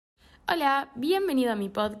Hola, bienvenido a mi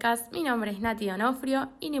podcast. Mi nombre es Nati Donofrio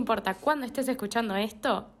y no importa cuándo estés escuchando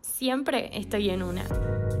esto, siempre estoy en una.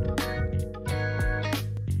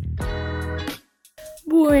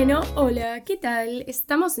 Bueno, hola, ¿qué tal?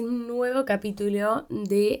 Estamos en un nuevo capítulo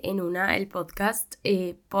de En Una, el podcast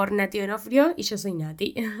por Nati Donofrio y yo soy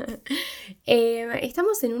Nati.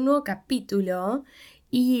 Estamos en un nuevo capítulo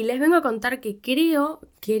y les vengo a contar que creo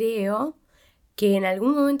que en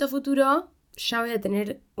algún momento futuro ya voy a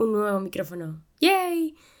tener un nuevo micrófono.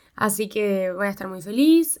 ¡Yay! Así que voy a estar muy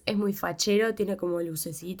feliz, es muy fachero, tiene como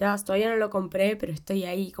lucecitas. Todavía no lo compré, pero estoy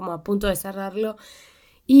ahí como a punto de cerrarlo.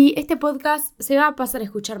 Y este podcast se va a pasar a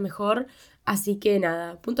escuchar mejor, así que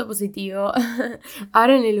nada, punto positivo.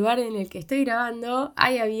 Ahora en el lugar en el que estoy grabando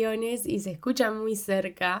hay aviones y se escucha muy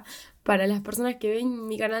cerca. Para las personas que ven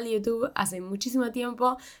mi canal de YouTube hace muchísimo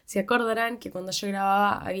tiempo, se acordarán que cuando yo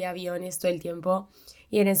grababa había aviones todo el tiempo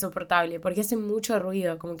y era insoportable porque hacen mucho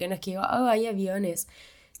ruido, como que no es que digo, oh, hay aviones.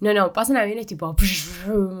 No, pasan aviones tipo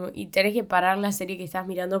y tenés que parar la serie que estás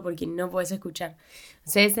mirando porque no podés escuchar. O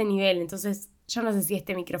sea, ese nivel. Entonces, yo no sé si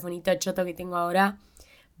este microfonito choto que tengo ahora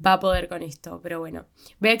va a poder con esto, pero bueno,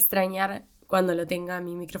 voy a extrañar cuando lo tenga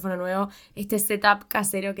mi micrófono nuevo, este setup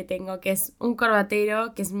casero que tengo, que es un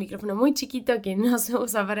corbatero, que es un micrófono muy chiquito que no se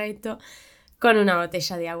usa para esto, con una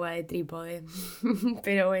botella de agua de trípode.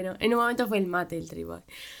 Pero bueno, en un momento fue el mate el trípode.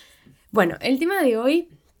 Bueno, el tema de hoy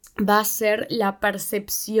va a ser la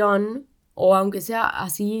percepción, o aunque sea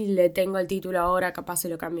así, le tengo el título ahora, capaz se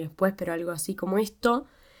lo cambio después, pero algo así como esto.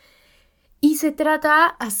 Y se trata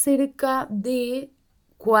acerca de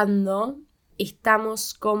cuando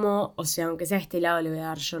estamos como, o sea, aunque sea este lado le voy a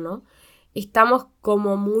dar yo, ¿no? Estamos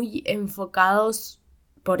como muy enfocados,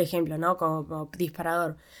 por ejemplo, ¿no? Como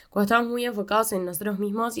disparador. Cuando estamos muy enfocados en nosotros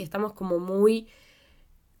mismos y estamos como muy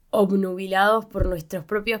obnubilados por nuestros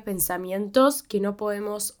propios pensamientos que no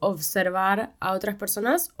podemos observar a otras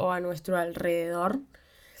personas o a nuestro alrededor.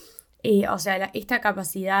 O sea, esta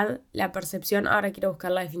capacidad, la percepción, ahora quiero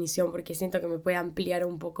buscar la definición porque siento que me puede ampliar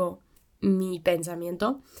un poco mi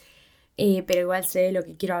pensamiento, pero igual sé de lo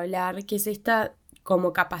que quiero hablar, que es esta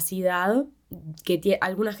como capacidad que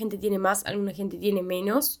alguna gente tiene más, alguna gente tiene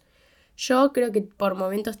menos. Yo creo que por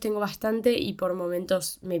momentos tengo bastante y por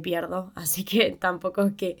momentos me pierdo, así que tampoco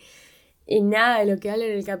es que en nada de lo que hablo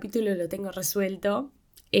en el capítulo lo tengo resuelto,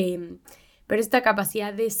 pero esta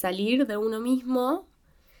capacidad de salir de uno mismo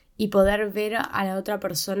y poder ver a la otra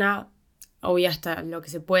persona, obvio hasta lo que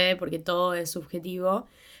se puede porque todo es subjetivo,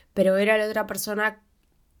 pero ver a la otra persona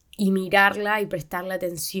y mirarla y prestarle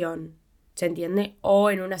atención, ¿se entiende?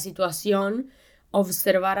 O en una situación,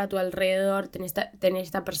 observar a tu alrededor, tener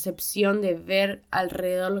esta percepción de ver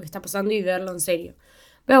alrededor lo que está pasando y verlo en serio.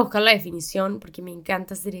 Voy a buscar la definición porque me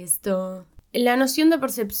encanta hacer esto. La noción de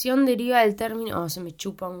percepción deriva del término... Oh, se me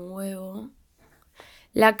chupa un huevo.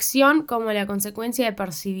 La acción como la consecuencia de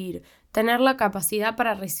percibir, tener la capacidad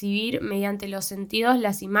para recibir mediante los sentidos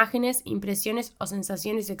las imágenes, impresiones o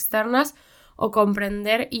sensaciones externas o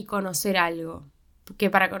comprender y conocer algo. Que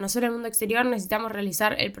para conocer el mundo exterior necesitamos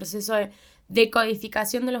realizar el proceso de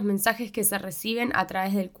decodificación de los mensajes que se reciben a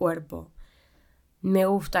través del cuerpo. Me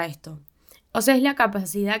gusta esto. O sea, es la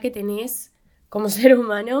capacidad que tenés como ser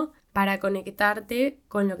humano para conectarte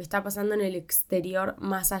con lo que está pasando en el exterior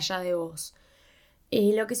más allá de vos.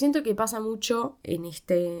 Lo que siento que pasa mucho en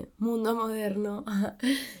este mundo moderno,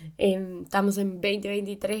 estamos en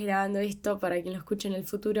 2023 grabando esto para quien lo escuche en el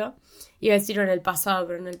futuro, iba a decirlo en el pasado,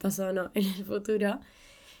 pero en el pasado no, en el futuro.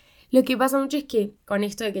 Lo que pasa mucho es que con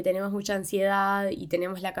esto de que tenemos mucha ansiedad y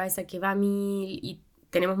tenemos la cabeza que va a mil y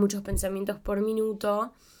tenemos muchos pensamientos por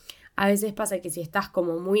minuto, a veces pasa que si estás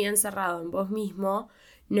como muy encerrado en vos mismo,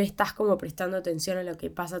 no estás como prestando atención a lo que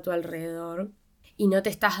pasa a tu alrededor y no te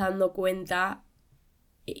estás dando cuenta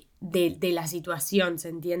de la situación, ¿se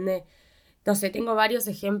entiende? No sé, tengo varios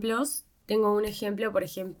ejemplos. Tengo un ejemplo, por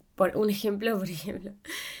ejemplo.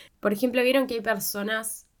 Por ejemplo, vieron que hay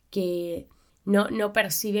personas que no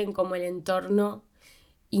perciben como el entorno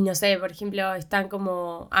y no sé, por ejemplo, están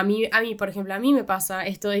como... por ejemplo, a mí me pasa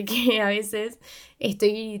esto de que a veces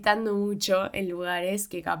estoy gritando mucho en lugares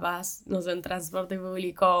que capaz, no sé, en transporte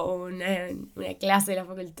público o una clase de la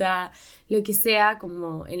facultad, lo que sea,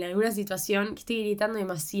 como en alguna situación que estoy gritando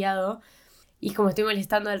demasiado y como estoy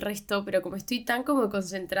molestando al resto, pero como estoy tan como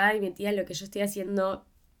concentrada y metida en lo que yo estoy haciendo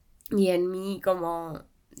y en mí como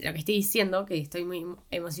lo que estoy diciendo, que estoy muy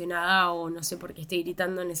emocionada o no sé por qué estoy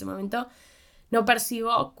gritando en ese momento, no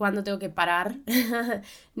percibo cuándo tengo que parar,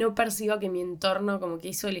 no percibo que mi entorno como que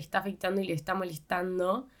eso le está afectando y le está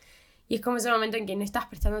molestando. Y es como ese momento en que no estás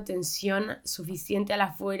prestando atención suficiente al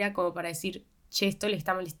afuera como para decir, che, esto le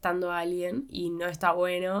está molestando a alguien y no está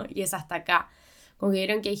bueno y es hasta acá. Como que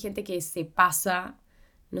vieron que hay gente que se pasa,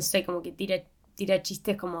 no sé, como que tira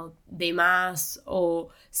chistes como de más o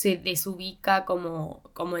se desubica como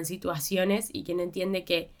en situaciones y que no entiende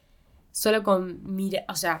que solo con mirar,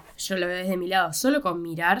 o sea, yo lo veo desde mi lado, solo con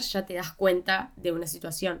mirar ya te das cuenta de una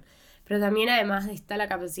situación. Pero también además está la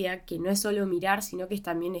capacidad que no es solo mirar, sino que es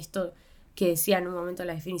también esto que decía en un momento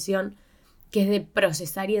la definición, que es de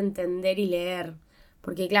procesar y entender y leer.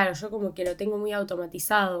 Porque claro, yo como que lo tengo muy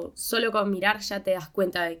automatizado. Solo con mirar ya te das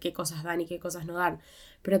cuenta de qué cosas dan y qué cosas no dan.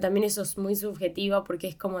 Pero también eso es muy subjetivo porque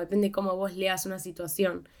es como depende de cómo vos leas una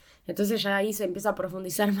situación. Entonces ya ahí se empieza a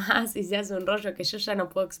profundizar más y se hace un rollo que yo ya no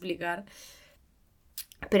puedo explicar.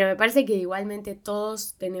 Pero me parece que igualmente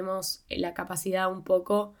todos tenemos la capacidad un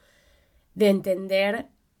poco de entender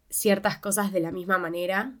ciertas cosas de la misma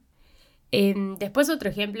manera. Después otro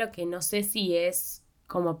ejemplo que no sé si es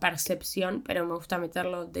como percepción, pero me gusta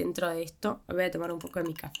meterlo dentro de esto. Voy a tomar un poco de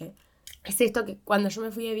mi café. Es esto que cuando yo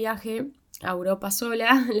me fui de viaje a Europa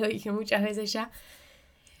sola, lo dije muchas veces ya,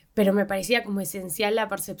 pero me parecía como esencial la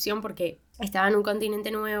percepción porque estaba en un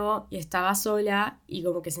continente nuevo y estaba sola y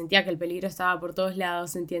como que sentía que el peligro estaba por todos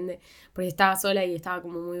lados, ¿entiende? Porque estaba sola y estaba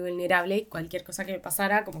como muy vulnerable y cualquier cosa que me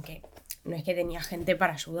pasara como que no es que tenía gente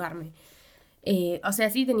para ayudarme. O sea,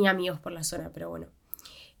 sí tenía amigos por la zona, pero bueno.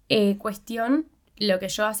 Cuestión, lo que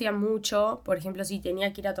yo hacía mucho, por ejemplo, si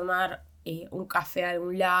tenía que ir a tomar un café a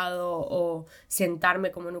algún lado o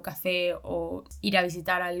sentarme como en un café o ir a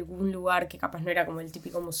visitar algún lugar que capaz no era como el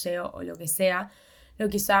típico museo o lo que sea, lo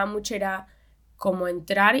que usaba mucho era como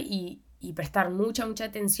entrar y prestar mucha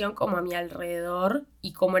atención como a mi alrededor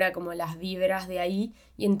y cómo era como las vibras de ahí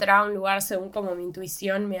y entrar a un lugar según como mi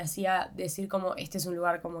intuición me hacía decir como este es un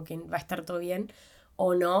lugar como que va a estar todo bien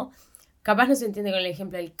o no. Capaz no se entiende con el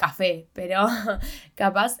ejemplo del café, pero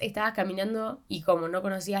capaz estabas caminando y como no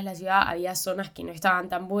conocías la ciudad, había zonas que no estaban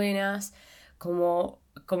tan buenas, como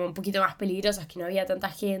un poquito más peligrosas, que no había tanta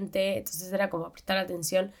gente. Entonces era como prestar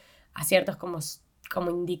atención a ciertos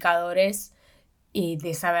como indicadores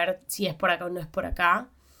de saber si es por acá o no es por acá.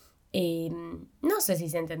 No sé si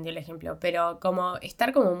se entendió el ejemplo, pero como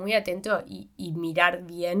estar como muy atento y mirar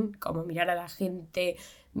bien, como mirar a la gente,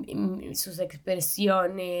 sus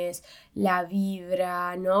expresiones, la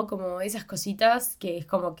vibra, ¿no? Como esas cositas que es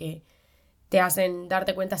como que te hacen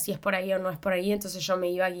darte cuenta si es por ahí o no es por ahí. Entonces yo me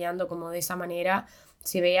iba guiando como de esa manera.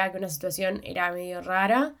 Si veía que una situación era medio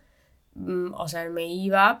rara, o sea, me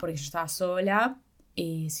iba porque yo estaba sola.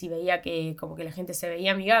 Si veía que como que la gente se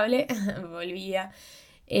veía amigable, volvía.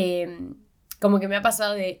 Como que me ha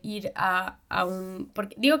pasado de ir a un...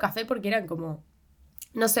 digo café porque eran como...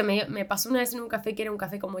 No sé, me pasó una vez en un café que era un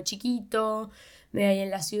café como chiquito, me ahí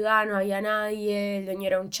en la ciudad, no había nadie, el dueño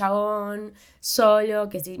era un chabón, solo,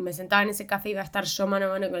 que si me sentaba en ese café iba a estar yo mano a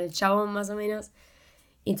mano con el chabón más o menos.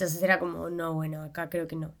 Y entonces era como, no, bueno, acá creo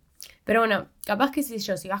que no. Pero bueno, capaz que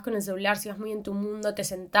si vas con el celular, si vas muy en tu mundo, te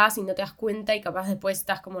sentás y no te das cuenta y capaz después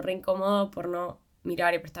estás como re incómodo por no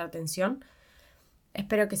mirar y prestar atención.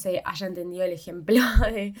 Espero que se haya entendido el ejemplo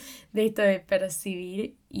de esto de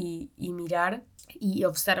percibir y mirar y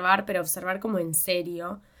observar, pero observar como en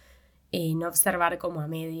serio, no observar como a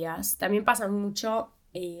medias. También pasa mucho,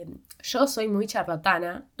 yo soy muy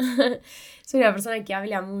charlatana, soy una persona que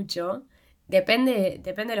habla mucho, depende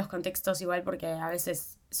de los contextos igual porque a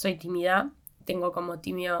veces soy tímida, tengo como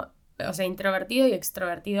tímido, o sea, introvertido y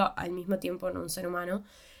extrovertido al mismo tiempo en un ser humano.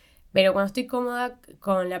 Pero cuando estoy cómoda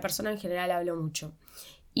con la persona en general hablo mucho.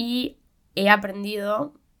 Y he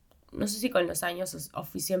aprendido, no sé si con los años o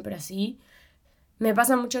fui siempre así, me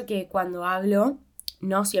pasa mucho que cuando hablo,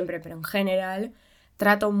 no siempre, pero en general,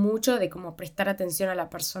 trato mucho de como prestar atención a la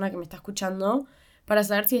persona que me está escuchando para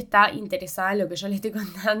saber si está interesada en lo que yo le estoy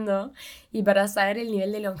contando y para saber el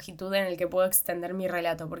nivel de longitud en el que puedo extender mi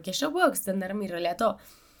relato. Porque yo puedo extender mi relato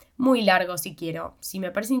muy largo si quiero. Si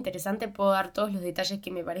me parece interesante puedo dar todos los detalles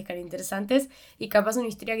que me parezcan interesantes y capaz una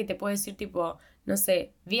historia que te puedo decir tipo, no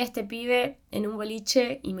sé, vi a este pibe en un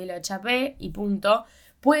boliche y me lo chapé y punto.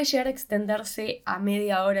 Puede llegar a extenderse a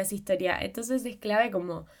media hora esa historia. Entonces es clave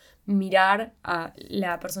como mirar a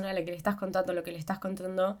la persona a la que le estás contando lo que le estás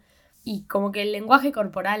contando y como que el lenguaje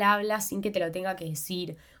corporal habla sin que te lo tenga que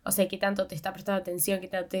decir. O sea, qué tanto te está prestando atención, qué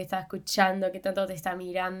tanto te está escuchando, qué tanto te está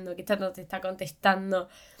mirando, qué tanto te está contestando.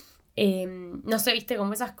 No sé, viste,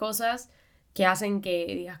 como esas cosas que hacen que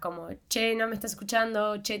digas como, che, no me estás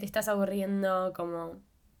escuchando, che, te estás aburriendo, como,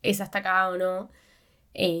 es hasta acá o no.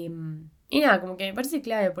 Y nada, como que me parece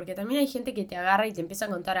clave, porque también hay gente que te agarra y te empieza a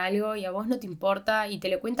contar algo y a vos no te importa y te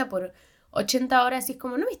lo cuenta por 80 horas y es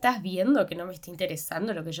como, ¿no me estás viendo que no me está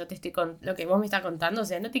interesando lo que yo te estoy lo que vos me estás contando? O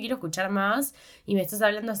sea, no te quiero escuchar más y me estás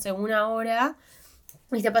hablando hace 1 hora.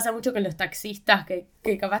 Y te pasa mucho con los taxistas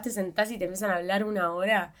que capaz te sentás y te empiezan a hablar 1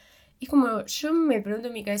 hora. Es como, yo me pregunto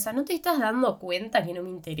en mi cabeza, ¿no te estás dando cuenta que no me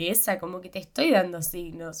interesa? Como que te estoy dando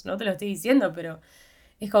signos, no te lo estoy diciendo, pero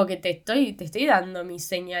es como que te estoy dando mis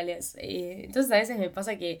señales. Entonces a veces me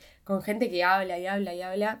pasa que con gente que habla y habla y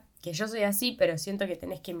habla, que yo soy así, pero siento que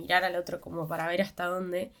tenés que mirar al otro como para ver hasta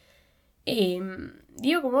dónde.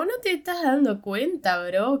 Digo, como no te estás dando cuenta,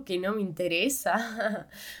 bro, que no me interesa.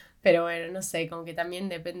 Pero bueno, no sé, como que también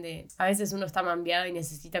depende. A veces uno está mambiado y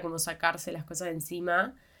necesita como sacarse las cosas de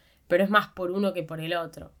encima, pero es más por uno que por el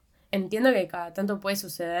otro. Entiendo que cada tanto puede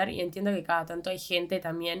suceder y entiendo que cada tanto hay gente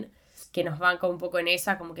también que nos banca un poco en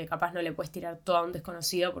esa, como que capaz no le puedes tirar todo a un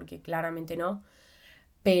desconocido porque claramente no.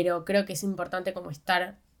 Pero creo que es importante como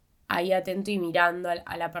estar ahí atento y mirando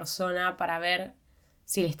a la persona para ver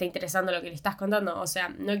si le está interesando lo que le estás contando. O sea,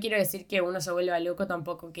 no quiero decir que uno se vuelva loco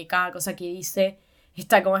tampoco, que cada cosa que dice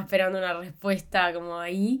está como esperando una respuesta como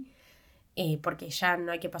ahí, porque ya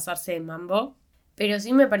no hay que pasarse de mambo. Pero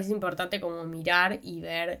sí me parece importante como mirar y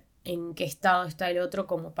ver en qué estado está el otro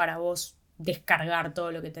como para vos descargar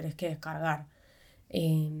todo lo que tenés que descargar.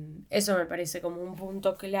 Eso me parece como un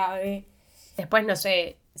punto clave. Después, no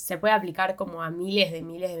sé, se puede aplicar como a miles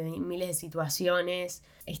de situaciones.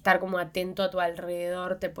 Estar como atento a tu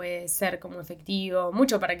alrededor te puede ser como efectivo.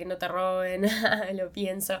 Mucho para que no te roben, lo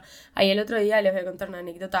pienso. Ahí el otro día les voy a contar una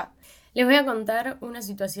anécdota. Les voy a contar una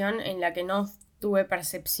situación en la que no tuve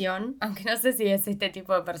percepción, aunque no sé si es este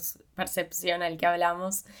tipo de percepción al que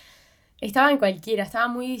hablamos. Estaba en cualquiera, estaba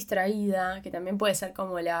muy distraída, que también puede ser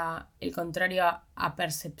como el contrario a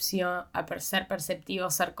percepción, ser perceptivo,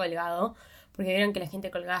 ser colgado, porque vieron que la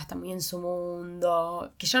gente colgada está muy en su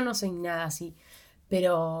mundo, que yo no soy nada así,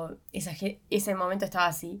 pero ese momento estaba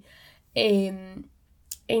así. Eh,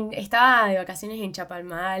 Estaba de vacaciones en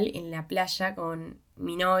Chapalmal, en la playa, con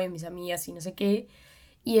mi novio, mis amigas y no sé qué,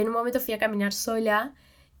 y en un momento fui a caminar sola.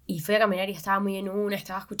 Y fui a caminar y estaba muy en una,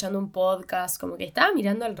 estaba escuchando un podcast, como que estaba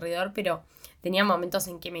mirando alrededor, pero tenía momentos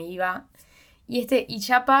en que me iba. Y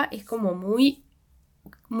Chapa es como muy,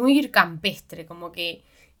 muy campestre, como que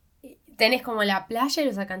tenés como la playa y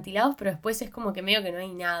los acantilados, pero después es como que medio que no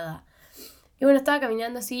hay nada. Y bueno, estaba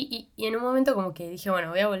caminando así y en un momento como que dije, bueno,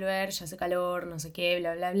 voy a volver, ya hace calor, no sé qué,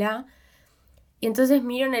 bla, bla, bla. Y entonces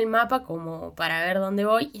miro en el mapa como para ver dónde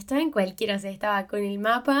voy y estaba en cualquiera, o sea, estaba con el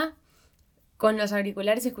mapa, con los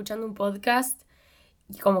auriculares escuchando un podcast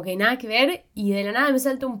y como que nada que ver y de la nada me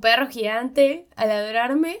salta un perro gigante a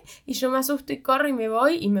ladrarme y yo me asusto y corro y me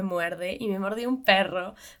voy y me muerde y me mordió un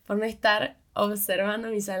perro por no estar observando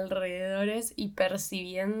mis alrededores y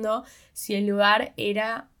percibiendo si el lugar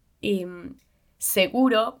era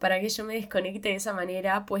seguro para que yo me desconecte de esa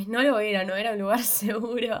manera, pues no lo era, no era un lugar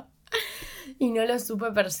seguro y no lo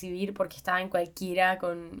supe percibir porque estaba en cualquiera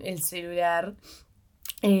con el celular.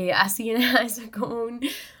 Así que nada, eso es como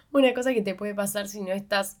una cosa que te puede pasar si no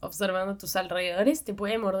estás observando tus alrededores. Te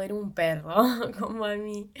puede morder un perro, como a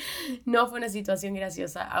mí. No fue una situación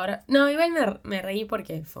graciosa. Ahora, no, igual me reí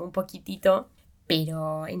porque fue un poquitito,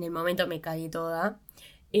 pero en el momento me caí toda.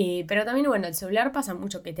 Pero también, bueno, el celular pasa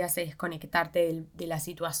mucho que te hace desconectarte de la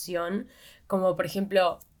situación. Como por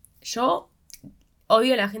ejemplo, yo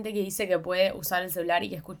odio a la gente que dice que puede usar el celular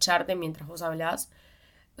y escucharte mientras vos hablas.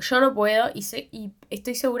 Yo no puedo y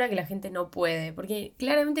estoy segura que la gente no puede, porque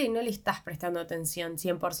claramente no le estás prestando atención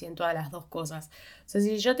 100% a las dos cosas. O sea,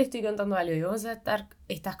 si yo te estoy contando algo y vos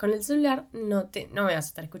estás con el celular, no me vas a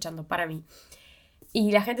estar escuchando para mí.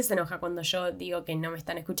 Y la gente se enoja cuando yo digo que no me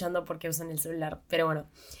están escuchando porque usan el celular. Pero bueno,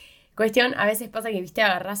 cuestión, a veces pasa que, viste,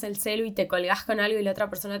 agarrás el celu y te colgás con algo y la otra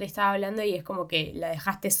persona te estaba hablando y es como que la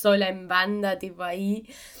dejaste sola en banda, tipo ahí.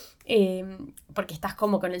 Porque estás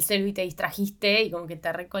como con el celu y te distrajiste y como que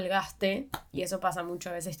te recolgaste y eso pasa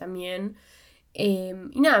mucho a veces también.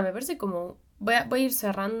 Y nada, me parece como, voy a ir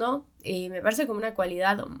cerrando, me parece como una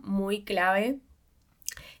cualidad muy clave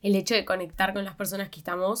el hecho de conectar con las personas que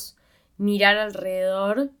estamos, mirar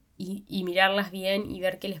alrededor y mirarlas bien y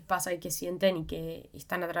ver qué les pasa y qué sienten y qué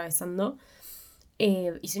están atravesando.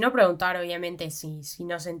 Y si no, preguntar, obviamente, si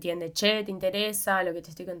no se entiende, che, ¿te interesa lo que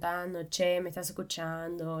te estoy contando? Che, ¿me estás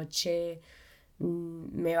escuchando? Che,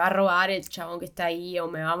 ¿me va a robar el chabón que está ahí o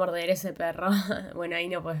me va a morder ese perro? Bueno, ahí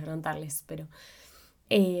no puedes preguntarles, pero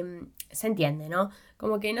se entiende, ¿no?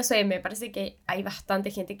 Como que, no sé, me parece que hay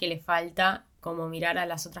bastante gente que le falta como mirar a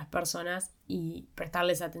las otras personas y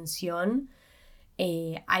prestarles atención.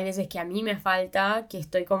 Hay veces que a mí me falta, que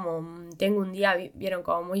estoy como, tengo un día, vieron,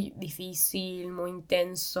 como muy difícil, muy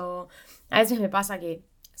intenso. A veces me pasa que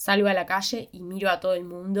salgo a la calle y miro a todo el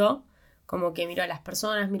mundo, como que miro a las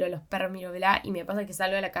personas, miro a los perros, miro bla, y me pasa que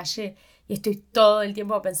salgo a la calle y estoy todo el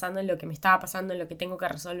tiempo pensando en lo que me estaba pasando, en lo que tengo que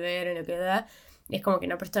resolver, en lo que da. Es como que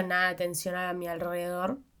no presto nada de atención a mi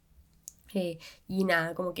alrededor. Y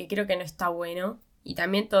nada, como que creo que no está bueno. Y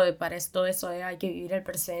también para todo eso hay que vivir el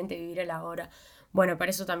presente, vivir el ahora. Bueno, para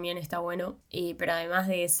eso también está bueno. Pero además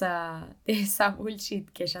de esa bullshit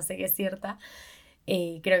que ya sé que es cierta,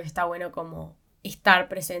 creo que está bueno como estar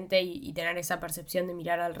presente y tener esa percepción de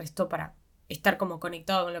mirar al resto para estar como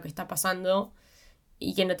conectado con lo que está pasando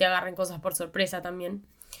y que no te agarren cosas por sorpresa también,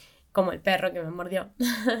 como el perro que me mordió.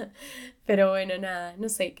 Pero bueno, nada, no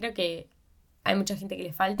sé, creo que hay mucha gente que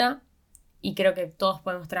le falta y creo que todos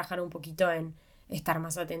podemos trabajar un poquito en estar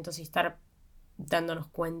más atentos y estar dándonos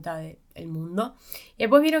cuenta del mundo. Y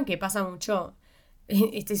después vieron que pasa mucho,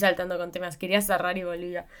 estoy saltando con temas, quería cerrar y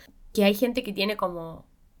volvía, que hay gente que tiene como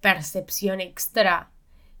percepción extra.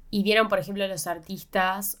 Y vieron, por ejemplo, los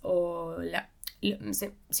artistas o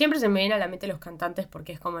siempre se me vienen a la mente los cantantes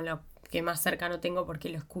porque es como lo que más cercano tengo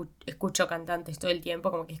porque escucho cantantes todo el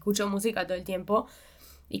tiempo, como que escucho música todo el tiempo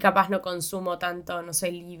y capaz no consumo tanto, no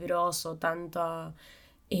sé, libros o tanta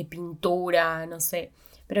pintura, no sé.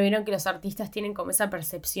 Pero vieron que los artistas tienen como esa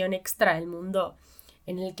percepción extra del mundo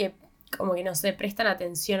en el que como que, no sé, prestan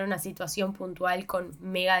atención a una situación puntual con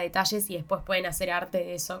mega detalles y después pueden hacer arte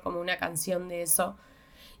de eso, como una canción de eso.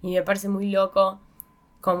 Y me parece muy loco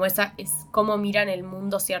como es cómo miran el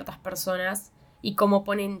mundo ciertas personas y cómo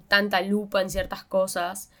ponen tanta lupa en ciertas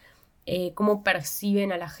cosas, cómo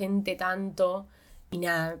perciben a la gente tanto. Y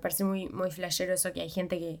nada, me parece muy, muy flashero eso, que hay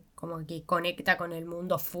gente que como que conecta con el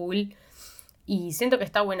mundo full. Y siento que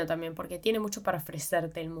está bueno también, porque tiene mucho para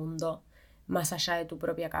ofrecerte el mundo, más allá de tu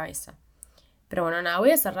propia cabeza. Pero bueno, nada,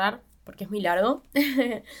 voy a cerrar, porque es muy largo.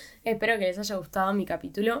 Espero que les haya gustado mi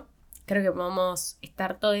capítulo. Creo que podemos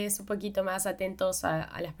estar todos un poquito más atentos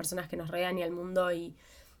a las personas que nos rodean y al mundo y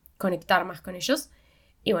conectar más con ellos.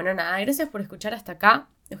 Y bueno, nada, gracias por escuchar hasta acá.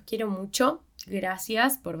 Los quiero mucho.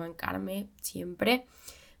 Gracias por bancarme siempre.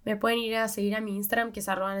 Me pueden ir a seguir a mi Instagram, que es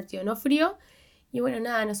 @nationofrio. Y bueno,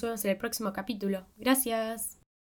 nada, nos vemos en el próximo capítulo. Gracias.